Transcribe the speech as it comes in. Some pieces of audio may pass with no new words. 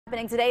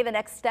Happening today, the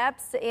next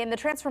steps in the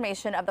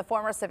transformation of the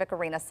former Civic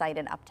Arena site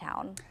in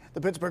Uptown. The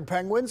Pittsburgh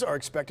Penguins are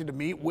expected to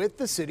meet with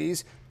the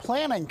city's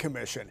Planning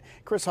Commission.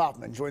 Chris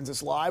Hoffman joins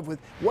us live with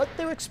what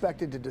they're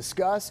expected to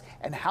discuss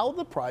and how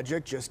the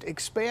project just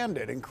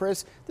expanded. And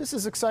Chris, this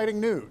is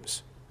exciting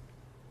news.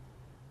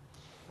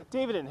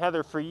 David and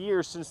Heather, for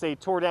years since they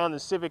tore down the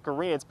Civic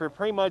Arena, it's been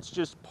pretty much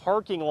just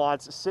parking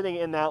lots sitting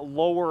in that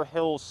lower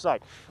hill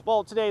site.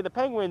 Well, today the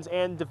Penguins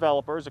and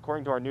developers,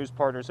 according to our news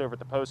partners over at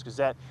the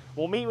Post-Gazette,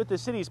 will meet with the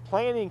city's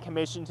Planning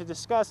Commission to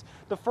discuss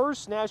the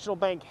First National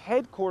Bank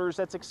headquarters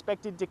that's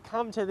expected to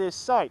come to this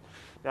site.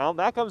 Now,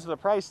 that comes with a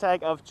price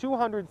tag of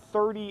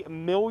 $230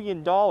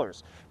 million.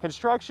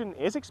 Construction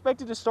is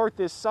expected to start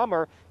this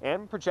summer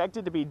and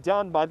projected to be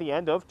done by the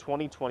end of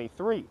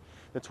 2023.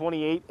 The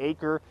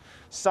 28-acre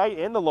site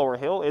in the lower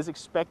hill is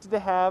expected to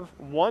have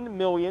 1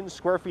 million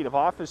square feet of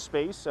office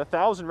space,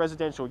 1,000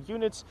 residential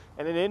units,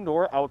 and an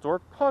indoor-outdoor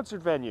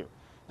concert venue.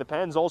 The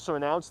Pens also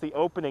announced the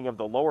opening of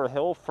the Lower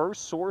Hill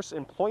First Source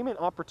Employment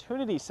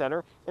Opportunity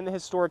Center in the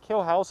historic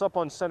Hill House up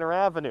on Center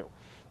Avenue.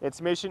 Its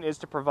mission is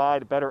to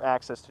provide better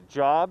access to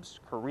jobs,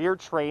 career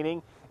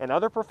training, and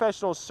other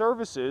professional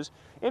services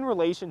in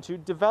relation to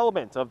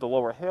development of the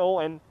Lower Hill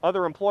and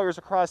other employers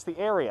across the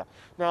area.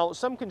 Now,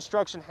 some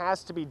construction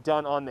has to be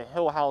done on the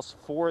Hill House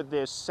for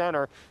this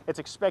center. It's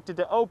expected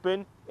to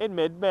open in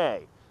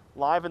mid-May.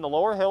 Live in the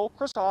Lower Hill,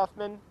 Chris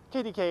Hoffman,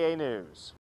 KDKA News.